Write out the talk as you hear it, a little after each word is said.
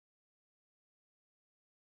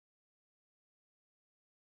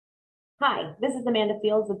Hi, this is Amanda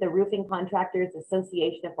Fields with the Roofing Contractors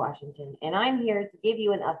Association of Washington, and I'm here to give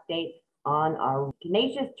you an update on our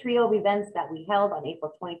Tenacious trio of events that we held on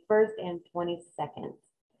April 21st and 22nd.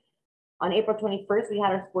 On April 21st, we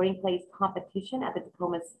had our sporting clays competition at the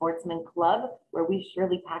Tacoma Sportsmen Club, where we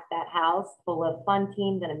surely packed that house full of fun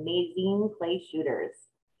teams and amazing clay shooters.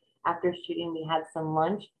 After shooting, we had some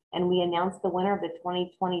lunch, and we announced the winner of the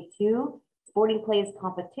 2022 Sporting Clays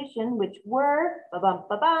competition, which were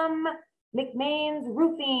McMahon's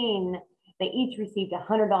Roofing. They each received a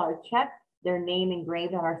 $100 check, their name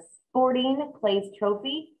engraved on our Sporting Clays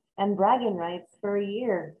trophy, and bragging rights for a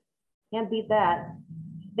year. Can't beat that.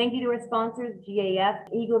 Thank you to our sponsors, GAF,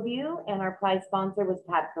 Eagle View, and our prize sponsor was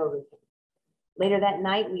Patco Roofing. Later that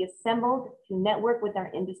night, we assembled to network with our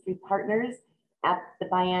industry partners at the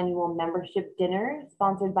biannual membership dinner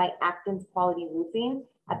sponsored by Acton's Quality Roofing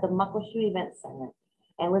at the Muckleshoot Event Center,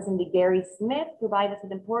 and listen to Gary Smith provide us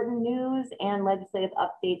with important news and legislative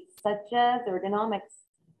updates such as ergonomics.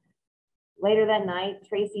 Later that night,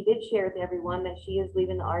 Tracy did share with everyone that she is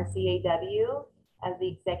leaving the RCAW as the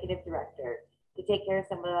executive director to take care of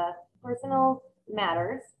some of the personal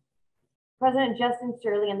matters. President Justin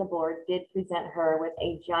Shirley and the board did present her with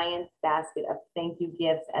a giant basket of thank you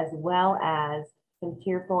gifts, as well as some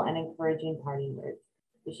tearful and encouraging parting words.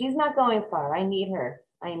 But she's not going far. I need her.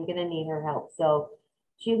 I am going to need her help. So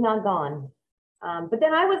she's not gone. But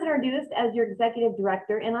then I was introduced as your executive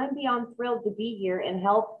director, and I'm beyond thrilled to be here and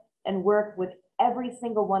help and work with every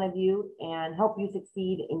single one of you and help you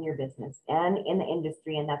succeed in your business and in the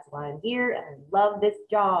industry. And that's why I'm here, and I love this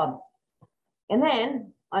job. And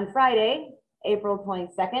then on Friday, April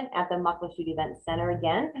 22nd, at the Muckleshoot Event Center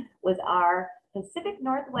again, was our Pacific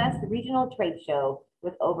Northwest Regional Trade Show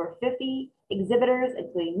with over 50 exhibitors,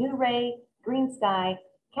 including New Ray, Green Sky,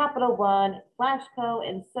 Capital One, Flashco,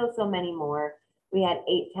 and so many more. We had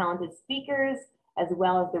 8 talented speakers, as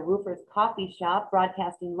well as the Roofers Coffee Shop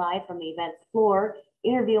broadcasting live from the event's floor,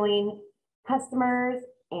 interviewing customers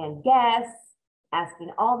and guests,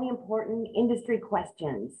 asking all the important industry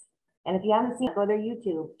questions. And if you haven't seen it, go to their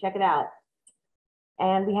YouTube, check it out.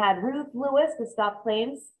 And we had Ruth Lewis with Stop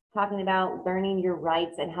Claims, talking about learning your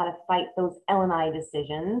rights and how to fight those L&I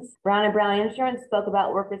decisions. Brown & Brown Insurance spoke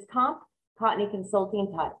about workers' comp. Cottney Consulting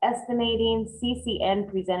taught estimating. CCN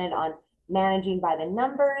presented on managing by the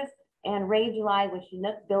numbers. And Ray July with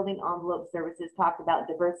Chinook Building Envelope Services talked about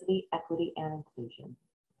diversity, equity, and inclusion.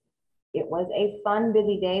 It was a fun,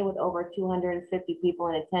 busy day with over 250 people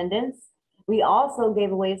in attendance. We also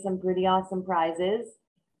gave away some pretty awesome prizes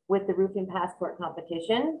with the Roofing Passport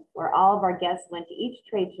competition, where all of our guests went to each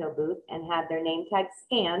trade show booth and had their name tag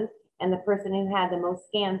scanned, and the person who had the most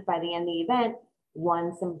scans by the end of the event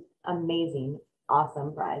won some amazing,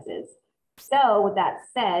 awesome prizes. So with that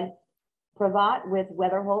said, Pravat with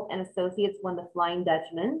Weatherholt and Associates won the Flying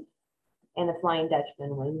Dutchman, and the Flying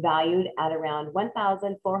Dutchman was valued at around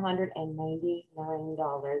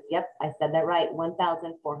 $1,499. Yep, I said that right,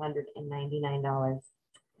 $1,499.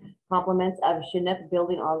 Compliments of Chinook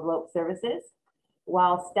Building Envelope Services,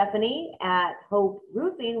 while Stephanie at Hope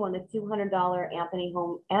Roofing won the $200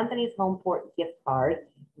 Anthony's Homeport gift card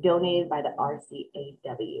donated by the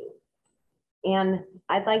RCAW. And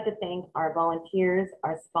I'd like to thank our volunteers,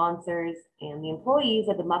 our sponsors, and the employees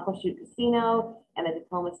at the Muckleshoot Casino and the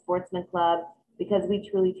Tacoma Sportsman Club, because we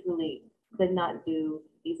truly could not do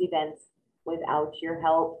these events without your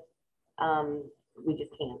help. We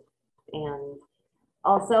just can't. And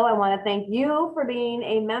also, I want to thank you for being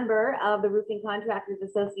a member of the Roofing Contractors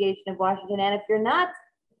Association of Washington. And if you're not,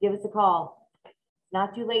 give us a call. It's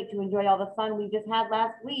not too late to enjoy all the fun we just had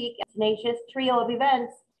last week at Tenacious trio of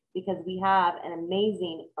events, because we have an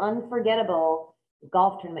amazing, unforgettable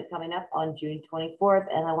golf tournament coming up on June 24th.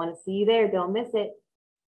 And I want to see you there. Don't miss it.